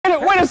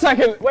a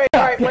second. Wait,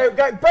 all right, wait,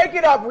 guys, break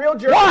it up. Real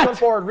German, come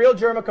forward. Real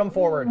German, come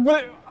forward.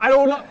 But I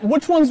don't know.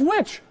 Which one's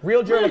which?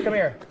 Real German, come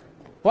here.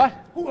 What?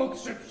 Who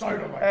else sits side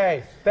of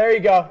Hey, there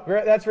you go.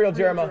 That's real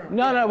German.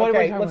 No, what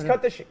okay, are we let's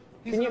cut this.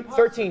 Can you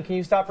 13? Can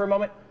you stop for a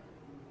moment?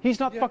 He's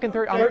not fucking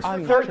 13.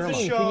 I'm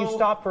 13. Can you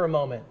stop for a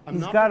moment?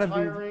 He's gotta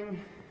be.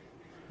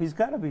 He's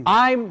gotta be.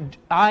 I'm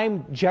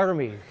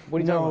Jeremy. What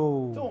are you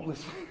talking about? Don't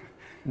listen.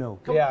 No.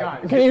 Yeah.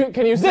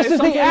 Can you? This is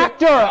the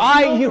actor.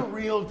 The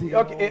real deal.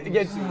 Okay,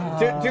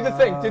 do the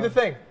thing. Do the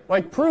thing.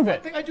 Like, prove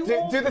it.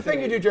 Do the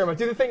thing you do, German.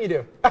 Do the thing you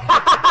do.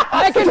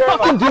 I can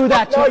fucking do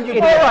that too. No, you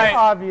idiot. can't.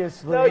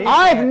 Obviously. No, you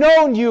I've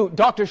known you,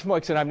 Dr.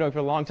 Schmoikson. I've known you for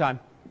a long time.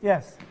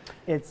 Yes,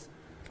 it's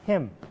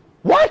him.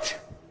 What?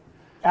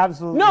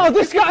 Absolutely. No,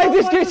 this guy.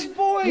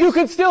 You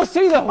can still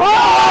see the. All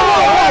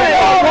right.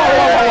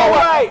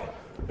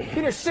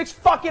 Peter, 6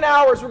 fucking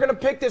hours. We're gonna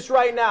pick this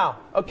right now.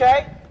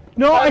 Okay?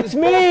 No, it's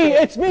me.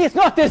 It's me. It's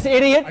not this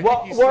idiot.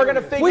 Well, we're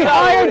gonna figure. We out who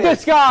hired it this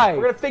is. guy.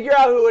 We're gonna figure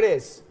out who it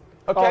is.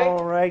 Okay?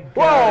 All right.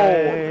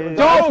 Whoa!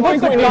 Don't put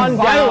the we need gun down.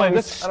 violence.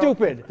 That's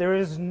stupid. There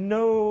is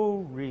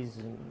no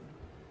reason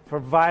for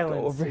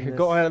violence. Go over here. in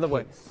Go this out of the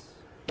way. case.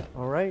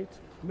 All right.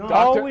 No, all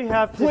Doctor, we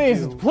have to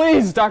do.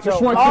 Please, Dr.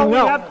 all Schmoikson, we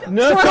no. have to-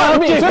 No,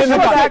 Trust me, just just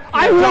back.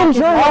 I've known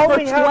German for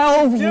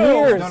 12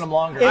 years. I've known him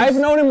longer. I've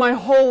known him my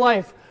whole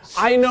life.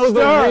 I know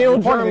the real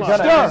German. You're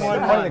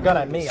pointing the gun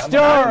at me.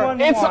 Stir.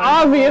 It's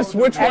obvious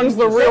which one's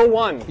the real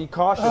one. Be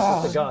cautious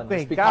with the gun.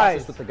 Just be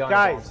cautious with the gun.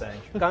 Guys, is all I'm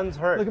saying. guns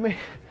hurt. Look at me.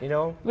 You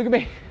know, Look at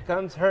me.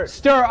 guns hurt.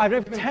 Stir. I've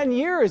been 10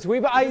 years.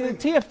 We've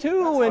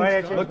TF2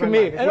 and Look at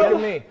me. Look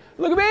at me.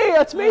 Look at me.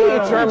 That's me.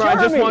 It's Jeremy, I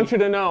just Jeremy. want you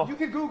to know. You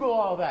can Google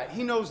all that.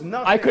 He knows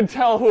nothing. I could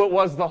tell who it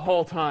was the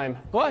whole time.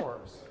 What?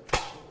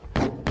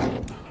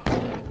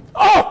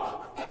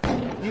 Oh!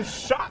 You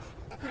shot.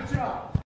 Good job.